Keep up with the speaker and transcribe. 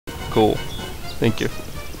Cool. Thank you.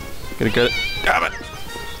 Gonna get it. Damn it!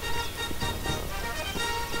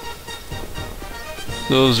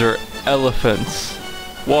 Those are elephants.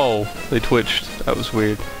 Whoa, they twitched. That was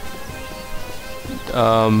weird.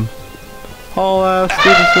 Haul ass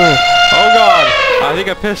citizen. Oh god! I think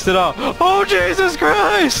I pissed it off. Oh Jesus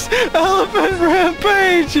Christ! Elephant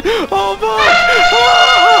rampage! Oh fuck!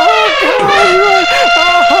 Oh god!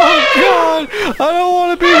 Oh god! I don't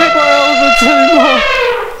want to be hit by elephants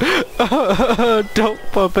anymore! Don't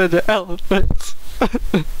bump into elephants!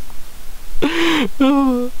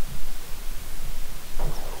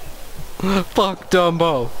 Fuck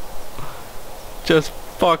Dumbo! Just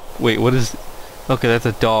fuck. Wait, what is... Okay, that's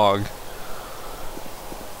a dog.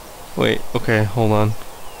 Wait, okay, hold on.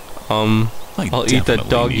 I'll eat that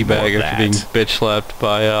doggy bag after being bitch slapped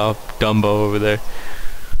by Dumbo over there.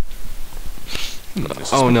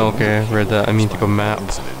 Oh no, okay, I read that. I mean to go map.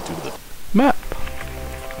 Map!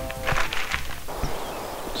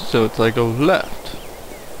 So it's like go left.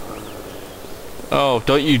 Oh,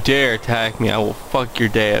 don't you dare attack me. I will fuck your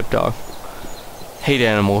day up, dog. Hate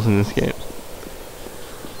animals in this game.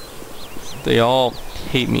 They all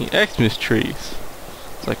hate me. Xmas trees.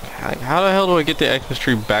 It's like, how the hell do I get the Xmas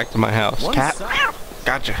tree back to my house? Cat?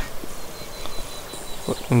 Gotcha.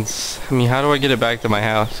 I mean, how do I get it back to my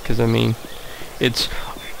house? Because, I mean, it's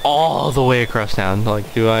all the way across town.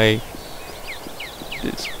 Like, do I...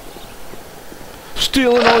 It's...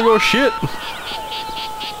 Stealing all your shit!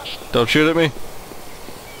 Don't shoot at me.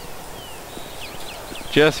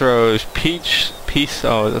 Jethro's Peace...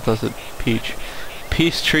 Oh, that was a peach.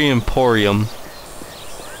 Peace Tree Emporium.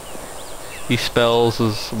 He spells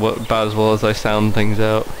about as well as I sound things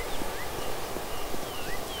out.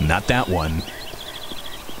 Not that one.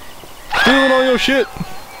 Stealing all your shit!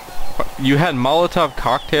 You had Molotov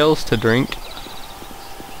cocktails to drink?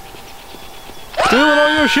 Stealing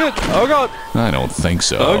all your shit! Oh god! I don't think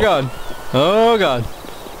so. Oh god. Oh god.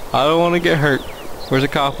 I don't want to get hurt. Where's a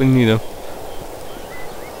cop when you need him?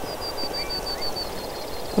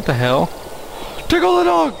 What the hell? Tickle the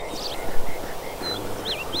dog!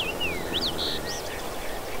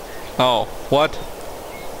 Oh, what?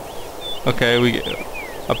 Okay,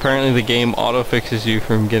 apparently the game auto fixes you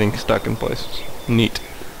from getting stuck in places. Neat.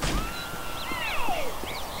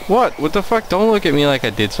 What? What the fuck? Don't look at me like I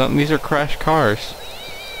did something. These are crashed cars.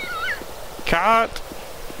 Cut!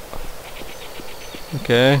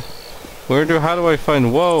 Okay. How do I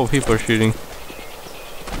find... Whoa, people are shooting.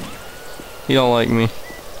 He don't like me.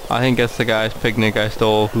 I think that's the guy's picnic I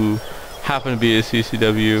stole who happened to be a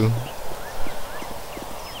CCW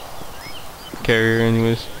carrier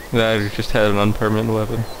anyways. That just had an unpermanent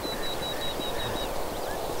weapon.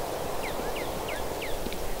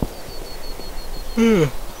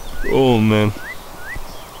 Oh man.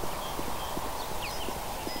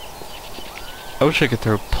 I wish I could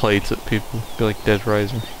throw plates at people. Be like Dead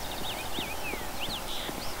Rising.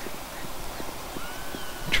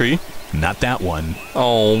 Tree? Not that one.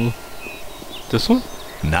 Oh. This one?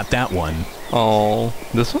 Not that one. Oh.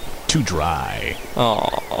 This one? Too dry.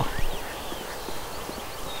 Oh.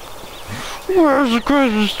 Where's the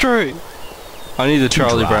Christmas tree? I need the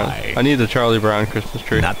Charlie Brown. I need the Charlie Brown Christmas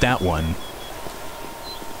tree. Not that one.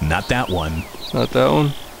 Not that one. Not that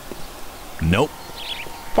one? Nope.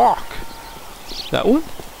 Fuck. That one?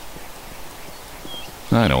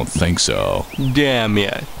 I don't think so. Damn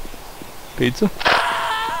yeah. Pizza?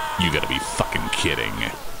 You gotta be fucking kidding.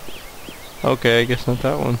 Okay, I guess not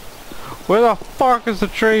that one. Where the fuck is the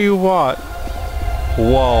tree you bought?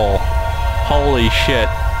 Whoa. Holy shit.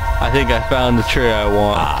 I think I found the tree I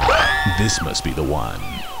want. Ah, this must be the one.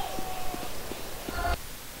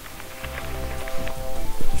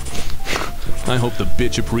 I hope the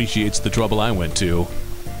bitch appreciates the trouble I went to.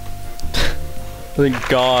 I think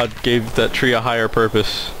God gave that tree a higher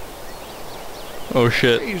purpose. Oh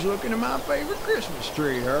shit. He's looking at my favorite Christmas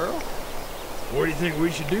tree, Earl. What do you think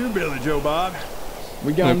we should do, Billy Joe Bob?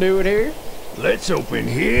 We gonna do it here? Let's open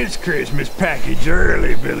his Christmas package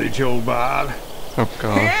early, Billy Joe Bob. Oh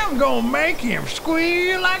god. Yeah, I'm gonna make him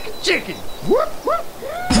squeal like a chicken. Whoop, whoop.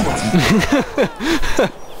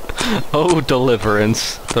 Oh,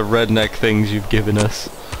 deliverance. The redneck things you've given us.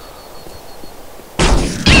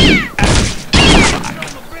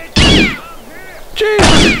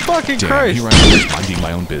 Jesus fucking Christ! Here I am, minding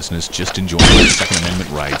my own business, just enjoying my Second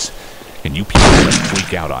Amendment rights, and you people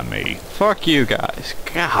freak out on me. Fuck you guys.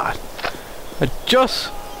 God. I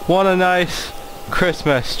just want a nice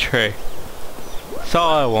Christmas tree. That's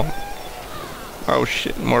all I want. Oh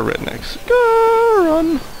shit, more rednecks. Go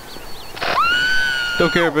run.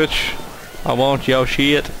 Don't care, bitch. I want your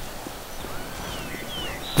shit.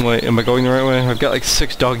 Wait, am I going the right way? I've got like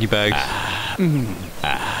 6 doggy bags.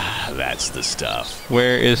 That's the stuff.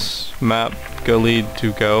 Where is map go lead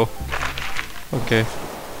to go? Okay.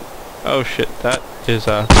 Oh shit, that is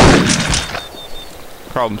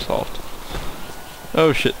problem solved.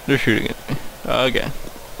 Oh shit, they're shooting at me. Again.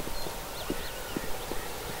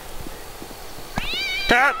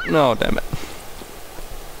 Cat! No, damn it.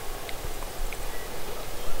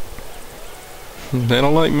 They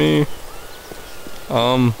don't like me.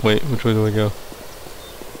 Wait, which way do I go?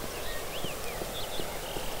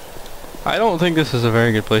 I don't think this is a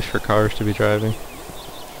very good place for cars to be driving.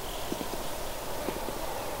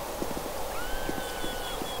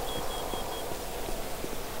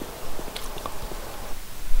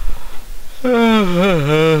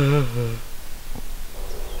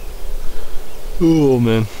 Oh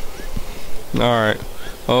man. Alright.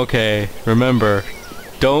 Okay, remember,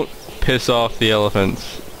 don't piss off the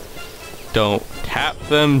elephants. Don't tap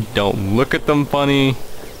them, don't look at them funny.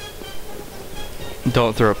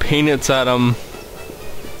 Don't throw peanuts at them.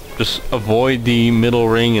 Just avoid the middle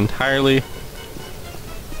ring entirely.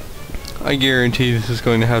 I guarantee this is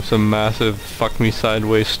going to have some massive fuck me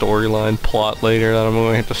sideways storyline plot later that I'm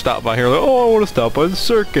going to have to stop by here like, oh, I want to stop by the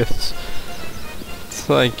circus. It's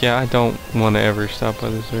like, yeah, I don't want to ever stop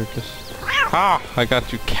by the circus. Ah, I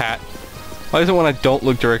got you, cat. Why is it when I don't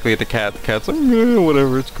look directly at the cat's like,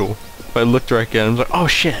 whatever, it's cool. If I look directly at him, I'm like, oh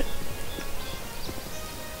shit.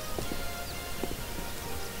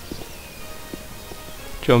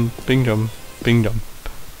 Jump, bing jump, bing jump.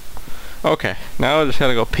 Okay, now I just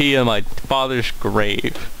gotta go pee in my father's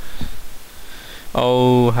grave.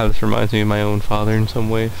 Oh, how this reminds me of my own father in some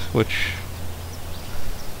ways, which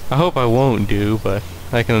I hope I won't do, but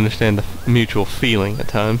I can understand the mutual feeling at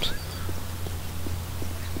times.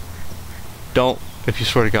 Don't, if you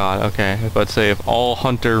swear to God, okay, I was about to say, if all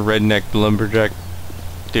hunter, redneck, lumberjack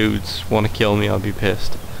dudes want to kill me, I'll be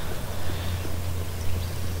pissed.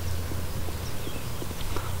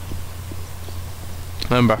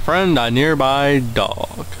 And befriend a nearby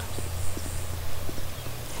dog.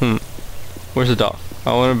 Where's the dog?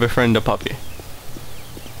 I want to befriend a puppy.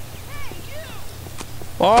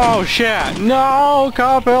 Oh shit! No!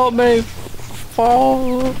 Cop, help me!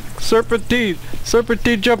 Fall! Serpentine!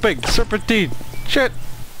 Serpentine jumping! Serpentine! Shit!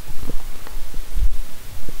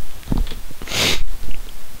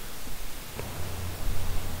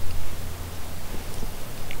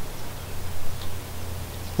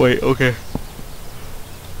 Wait, okay.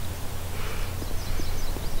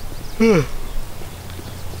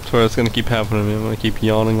 Sorry, that's gonna keep happening to me. I'm gonna keep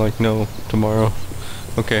yawning like no tomorrow.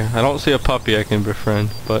 Okay, I don't see a puppy I can befriend,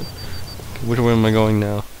 but which way am I going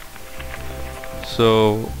now?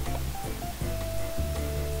 So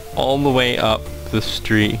all the way up the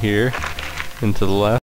street here, and to the left.